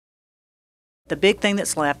The big thing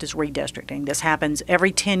that's left is redistricting. This happens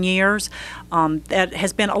every 10 years. That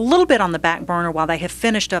has been a little bit on the back burner while they have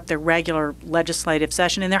finished up their regular legislative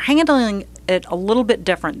session, and they're handling it a little bit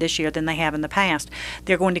different this year than they have in the past.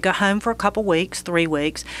 They're going to go home for a couple weeks, 3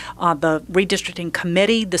 weeks. The redistricting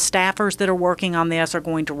committee, the staffers that are working on this, are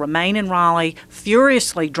going to remain in Raleigh,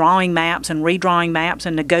 furiously drawing maps and redrawing maps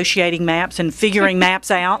and negotiating maps and figuring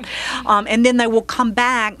maps out. And then they will come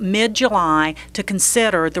back mid-July to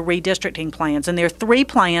consider the redistricting plans. And there are 3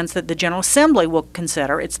 plans that the General Assembly will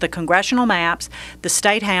consider. It's the congressional maps, the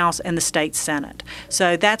State House, and the State Senate.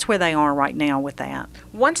 So that's where they are right now with that.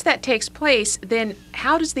 Once that takes place, then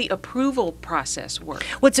how does the approval process work?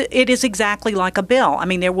 Well, it is exactly like a bill. I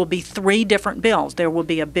mean, there will be 3 different bills. There will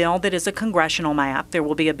be a bill that is a congressional map, there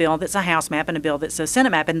will be a bill that's a House map, and a bill that's a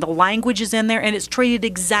Senate map. And the language is in there, and it's treated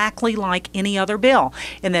exactly like any other bill,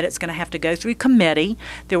 in that it's going to have to go through committee.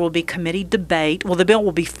 There will be committee debate. Well, the bill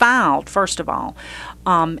will be filed, first of all,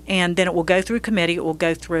 and then it will go through committee. It will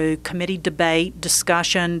go through committee debate,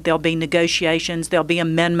 discussion. There'll be negotiations. There'll be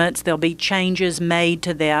amendments. There'll be changes made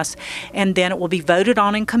to this, and then it will be voted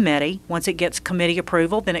on in committee. Once it gets committee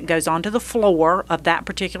approval, then it goes on to the floor of that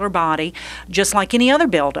particular body, just like any other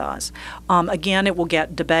bill does. Again, it will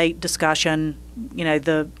get debate, discussion. You know,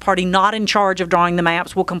 the party not in charge of drawing the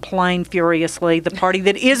maps will complain furiously. The party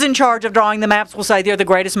that is in charge of drawing the maps will say they're the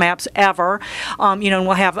greatest maps ever. And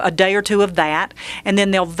we'll have a day or two of that. And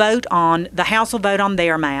then they'll vote on, the House will vote on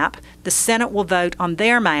their map, the Senate will vote on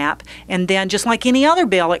their map, and then just like any other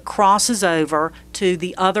bill, it crosses over to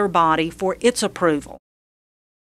the other body for its approval.